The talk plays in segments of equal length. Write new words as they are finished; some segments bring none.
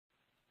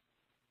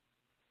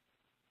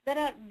There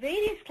are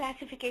various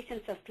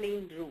classifications of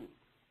clean room,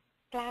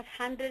 class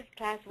 100,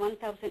 class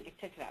 1000,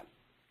 etc.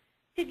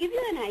 To give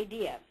you an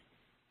idea,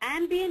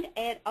 ambient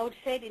air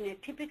outside in a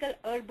typical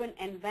urban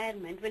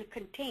environment will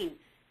contain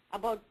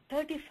about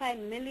 35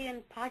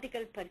 million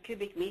particles per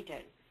cubic meter,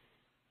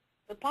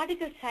 the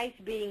particle size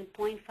being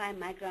 0.5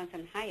 microns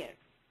and higher.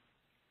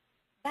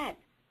 But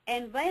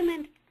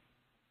environment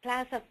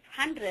class of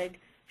 100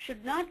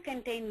 should not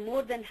contain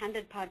more than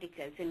 100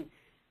 particles, in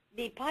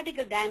the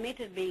particle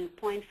diameter being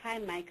 0.5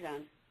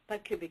 microns per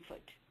cubic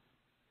foot.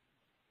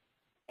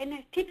 In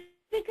a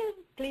typical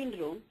clean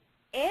room,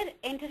 air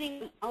entering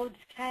from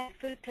outside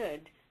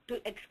filtered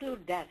to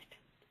exclude dust.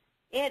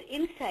 Air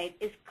inside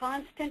is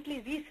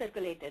constantly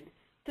recirculated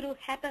through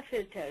HEPA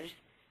filters,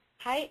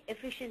 high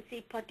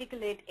efficiency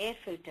particulate air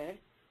filter,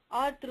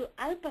 or through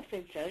ALPA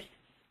filters,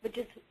 which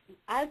is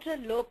ultra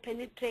low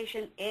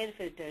penetration air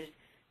filters,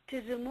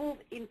 to remove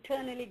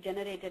internally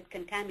generated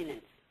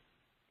contaminants.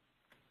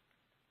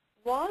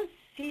 Walls,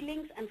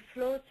 ceilings, and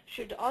floors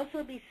should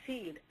also be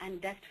sealed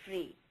and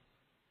dust-free.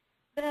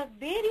 There are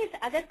various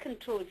other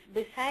controls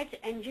besides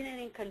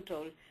engineering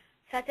control,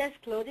 such as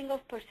clothing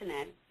of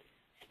personnel,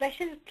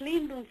 special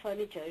clean room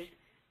furniture,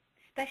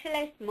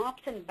 specialized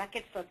mops and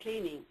buckets for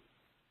cleaning.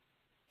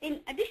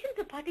 In addition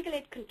to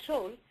particulate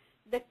control,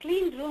 the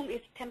clean room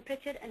is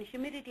temperature and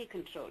humidity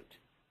controlled.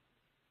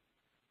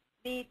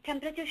 The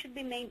temperature should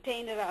be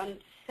maintained around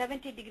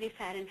 70 degrees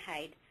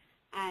Fahrenheit,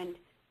 and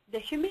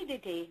the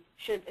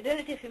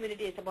relative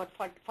humidity is about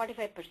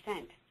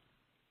 45%.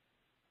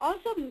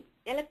 Also,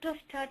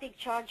 electrostatic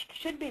charge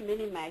should be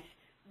minimized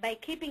by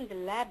keeping the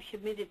lab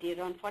humidity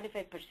around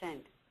 45%.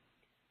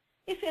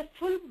 If a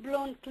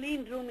full-blown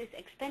clean room is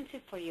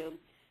expensive for you,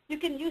 you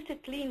can use a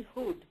clean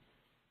hood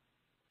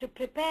to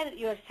prepare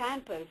your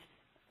samples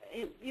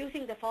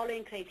using the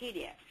following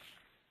criteria.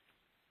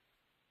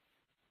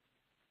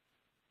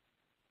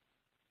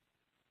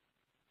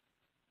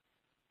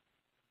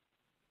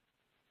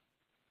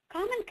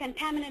 Common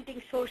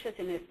contaminating sources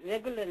in a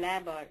regular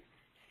lab are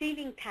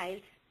ceiling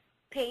tiles,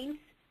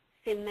 paints,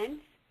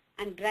 cements,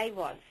 and dry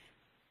walls.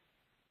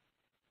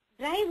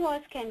 Dry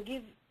walls can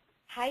give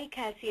high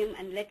calcium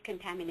and lead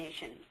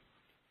contamination.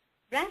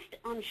 Rust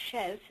on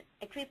shelves,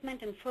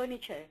 equipment, and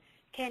furniture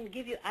can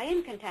give you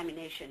iron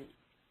contamination.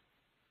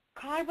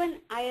 Carbon,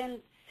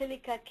 iron,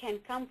 silica can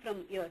come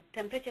from your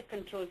temperature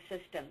control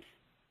systems.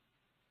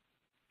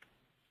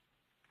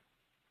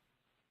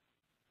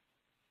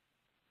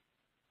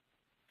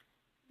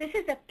 This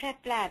is a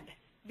prep lab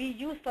we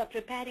use for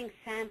preparing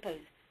samples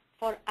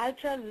for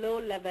ultra-low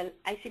level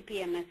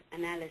ICP-MS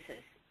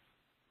analysis.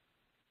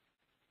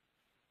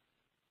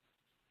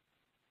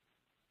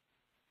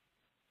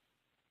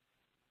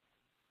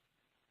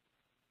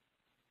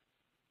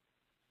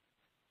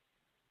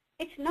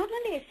 It's not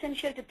only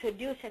essential to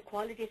produce a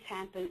quality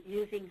sample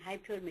using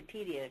high-pure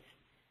materials,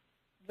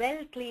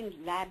 well-cleaned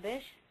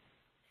labish,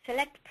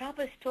 select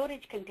proper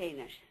storage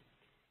containers.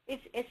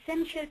 It's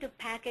essential to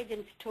package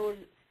and store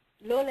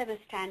low-level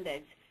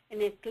standards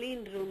in a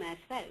clean room as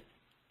well.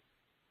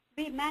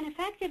 We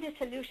manufactured a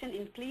solution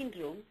in clean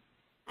room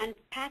and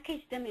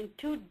packaged them in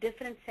two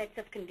different sets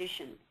of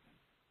conditions,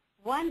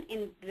 one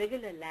in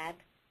regular lab,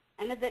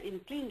 another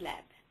in clean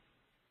lab.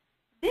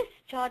 This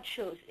chart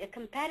shows a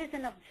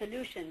comparison of the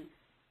solution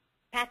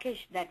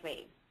packaged that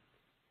way.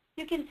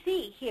 You can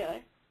see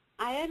here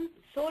iron,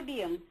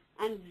 sodium,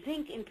 and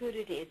zinc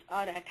impurities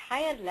are at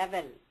higher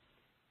level.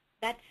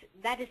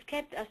 That is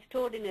kept or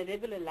stored in a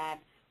regular lab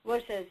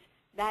versus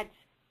that's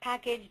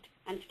packaged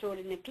and stored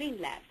in a clean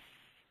lab.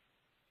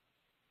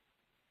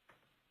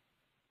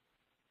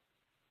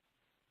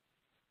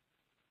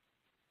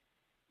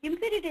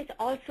 Impurities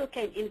also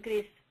can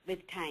increase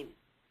with time.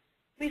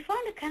 We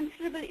found a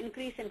considerable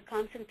increase in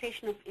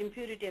concentration of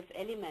impurity of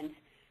elements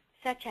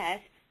such as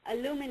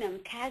aluminum,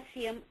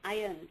 calcium,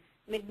 iron,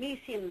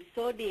 magnesium,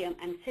 sodium,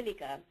 and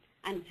silica,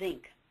 and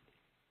zinc.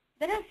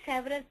 There are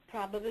several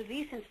probable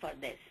reasons for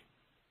this.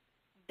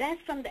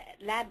 Dust from the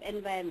lab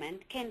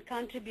environment can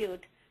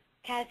contribute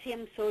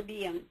calcium,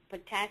 sodium,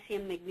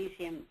 potassium,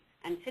 magnesium,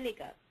 and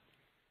silica.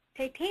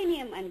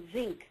 Titanium and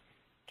zinc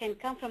can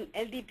come from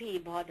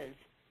LDPE bottles.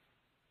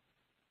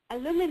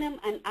 Aluminum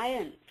and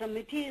iron from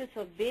materials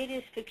of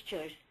various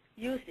fixtures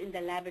used in the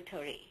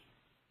laboratory.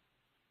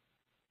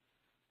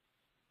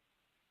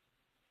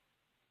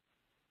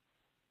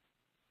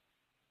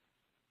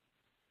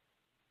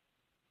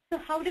 So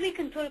how do we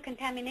control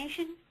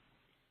contamination?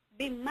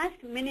 We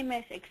must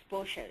minimize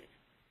exposure.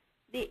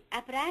 The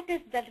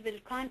apparatus that will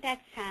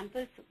contact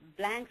samples,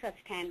 blanks, or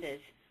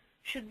standards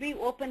should be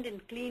opened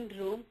in clean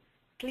room,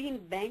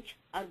 clean bench,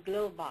 or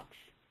glove box.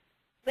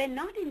 When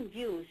not in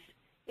use,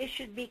 it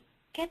should be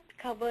kept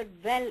covered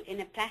well in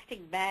a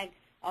plastic bag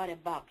or a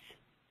box.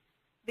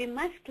 We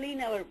must clean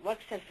our work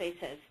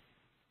surfaces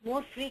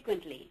more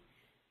frequently.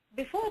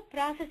 Before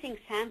processing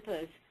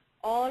samples,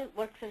 all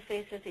work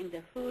surfaces in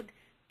the hood,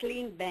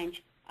 clean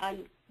bench,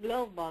 and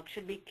glove box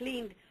should be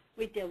cleaned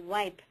with a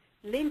wipe,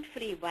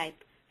 lint-free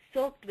wipe,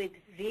 soaked with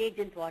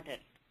reagent water.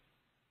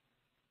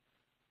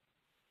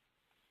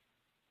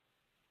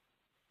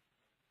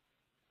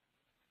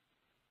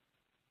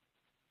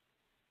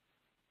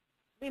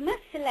 We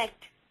must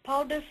select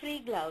powder-free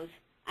gloves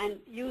and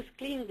use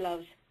clean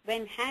gloves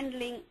when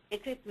handling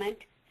equipment,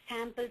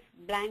 samples,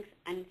 blanks,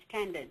 and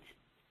standards.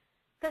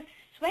 Because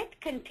sweat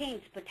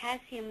contains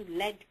potassium,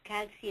 lead,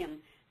 calcium,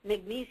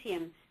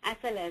 magnesium, as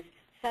well as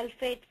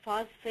sulfate,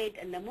 phosphate,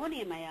 and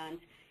ammonium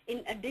ions,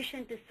 in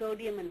addition to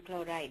sodium and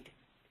chloride.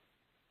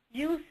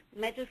 Use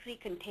metal-free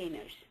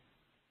containers.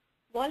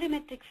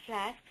 Volumetric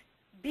flasks,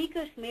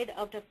 beakers made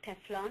out of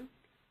Teflon,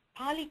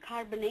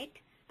 polycarbonate,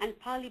 and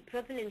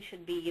polypropylene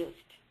should be used.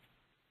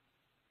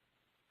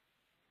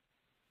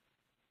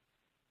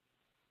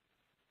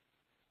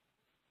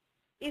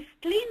 If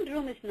clean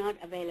room is not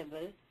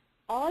available,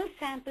 all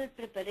sample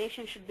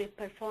preparation should be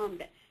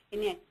performed in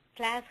a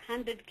class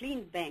 100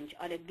 clean bench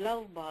or a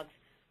glove box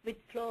with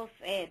flow of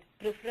air,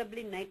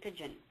 preferably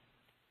nitrogen.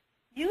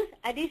 Use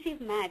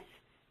adhesive mats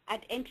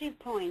at entry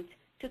points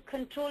to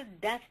control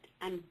dust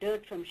and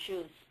dirt from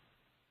shoes.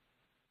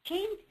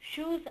 Change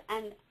shoes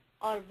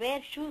or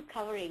wear shoe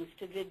coverings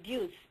to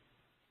reduce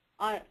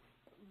or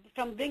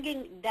from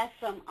bringing dust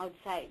from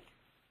outside.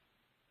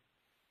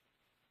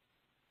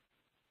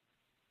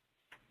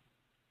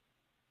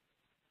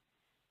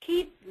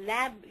 Keep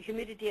lab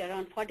humidity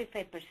around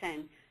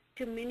 45%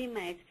 to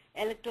minimize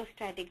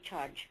electrostatic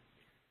charge.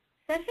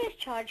 Surface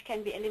charge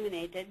can be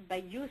eliminated by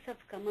use of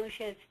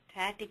commercial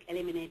static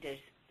eliminators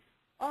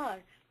or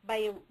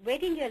by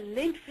wetting a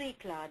lint-free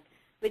cloth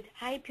with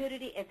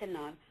high-purity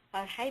ethanol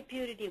or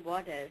high-purity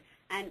water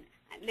and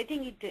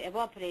letting it to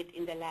evaporate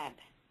in the lab.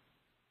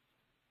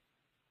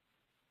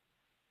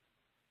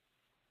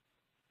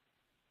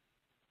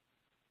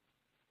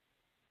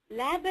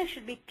 Labware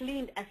should be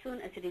cleaned as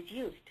soon as it is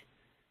used.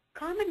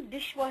 Common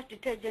dishwash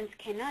detergents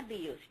cannot be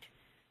used.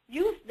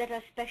 Use that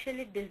are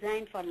specially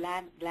designed for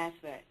lab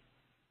glassware.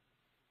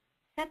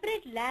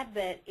 Separate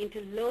labware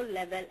into low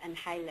level and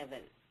high level.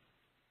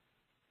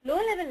 Low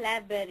level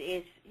labware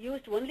is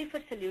used only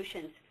for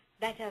solutions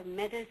that have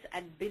metals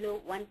at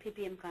below 1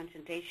 ppm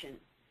concentration.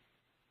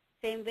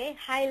 Same way,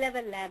 high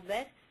level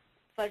labware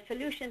for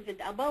solutions with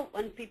above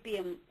 1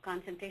 ppm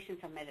concentrations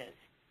of metals.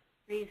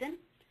 Reason?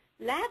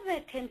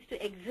 Labware tends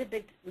to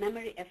exhibit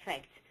memory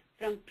effects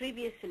from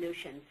previous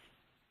solutions.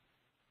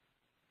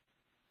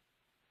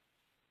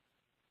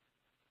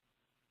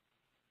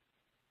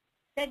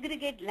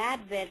 Segregate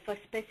labware for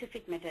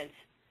specific metals.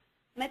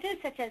 Metals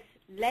such as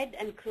lead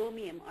and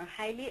chromium are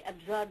highly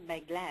absorbed by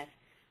glass,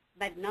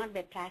 but not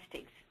by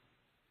plastics.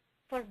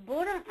 For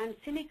boron and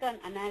silicon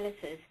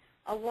analysis,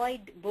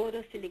 avoid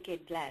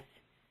borosilicate glass.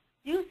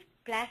 Use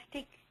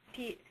plastic,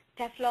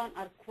 Teflon,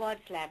 or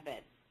quartz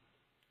labware.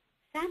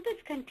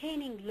 Samples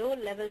containing low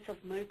levels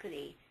of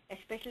mercury,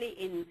 especially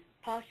in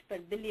parts per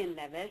billion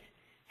levels,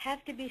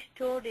 have to be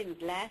stored in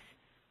glass,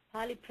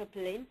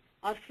 polypropylene,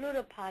 or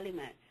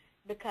fluoropolymer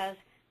because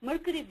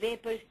mercury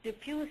vapors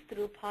diffuse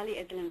through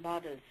polyethylene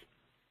bottles.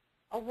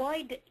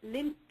 Avoid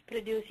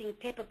lint-producing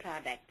paper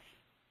products.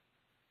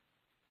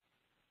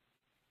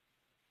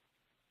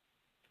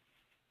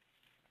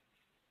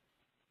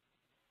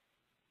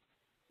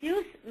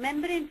 Use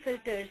membrane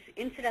filters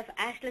instead of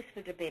ashless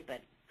filter paper.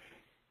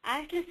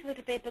 Ashless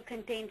filter paper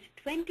contains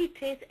 20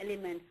 trace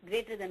elements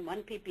greater than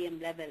 1 ppm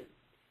level.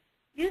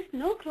 Use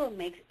no-chrome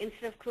mix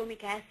instead of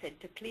chromic acid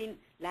to clean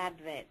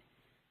labware.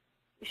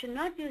 You should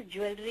not use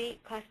jewelry,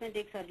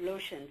 cosmetics, or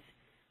lotions.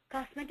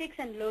 Cosmetics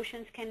and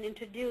lotions can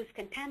introduce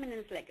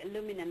contaminants like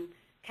aluminum,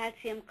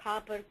 calcium,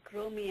 copper,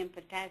 chromium,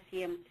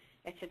 potassium,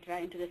 etc.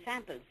 into the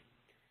samples.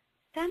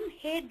 Some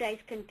hair dyes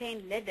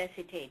contain lead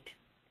acetate.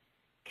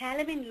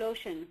 Calamine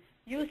lotion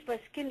used for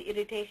skin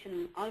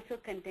irritation also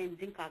contains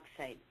zinc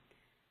oxide.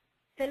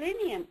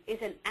 Selenium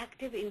is an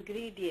active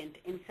ingredient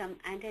in some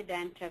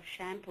anti-dandruff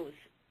shampoos.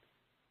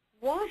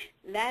 Wash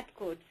lab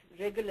coats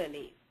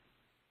regularly.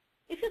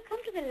 If you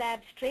come to the lab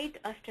straight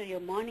after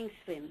your morning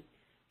swim,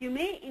 you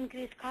may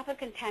increase copper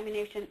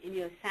contamination in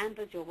your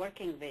samples you're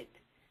working with.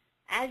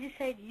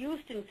 Algicide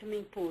used in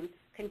swimming pool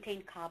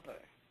contain copper.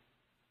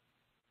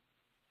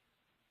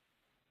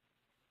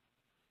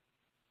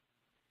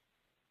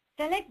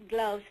 Select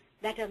gloves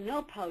that have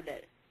no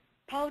powder.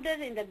 Powder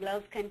in the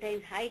gloves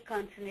contains high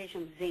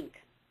concentration of zinc.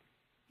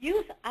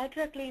 Use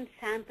ultra-clean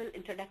sample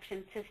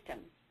introduction system.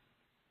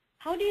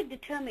 How do you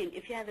determine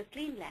if you have a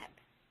clean lab?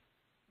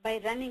 By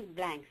running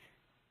blanks.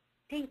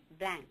 Think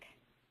blank.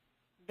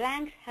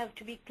 Blanks have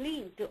to be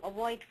clean to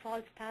avoid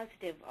false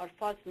positive or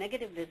false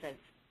negative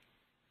results.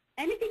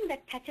 Anything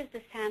that touches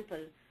the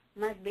sample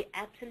must be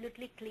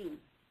absolutely clean.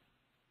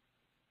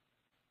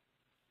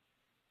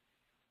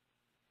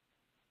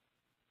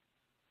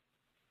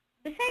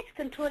 Besides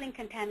controlling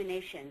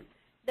contamination,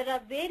 there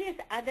are various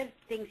other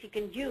things you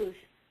can use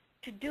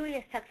to do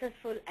a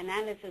successful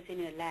analysis in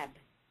your lab.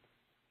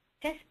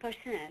 Test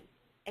personnel,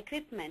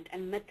 equipment,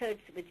 and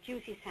methods with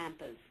QC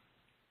samples.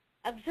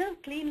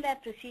 Observe clean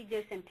lab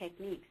procedures and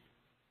techniques.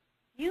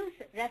 Use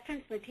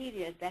reference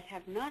materials that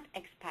have not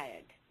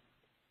expired.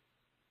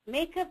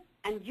 Make up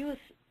and use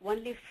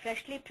only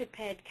freshly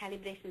prepared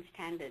calibration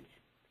standards.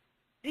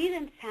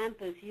 Rerun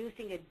samples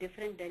using a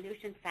different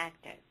dilution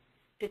factor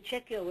to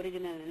check your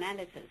original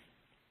analysis.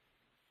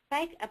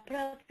 Cite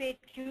appropriate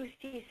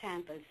QC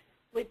samples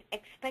with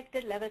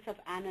expected levels of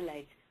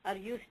analytes or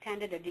use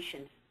standard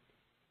additions.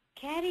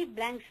 Carry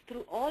blanks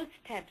through all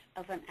steps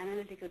of an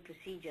analytical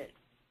procedure.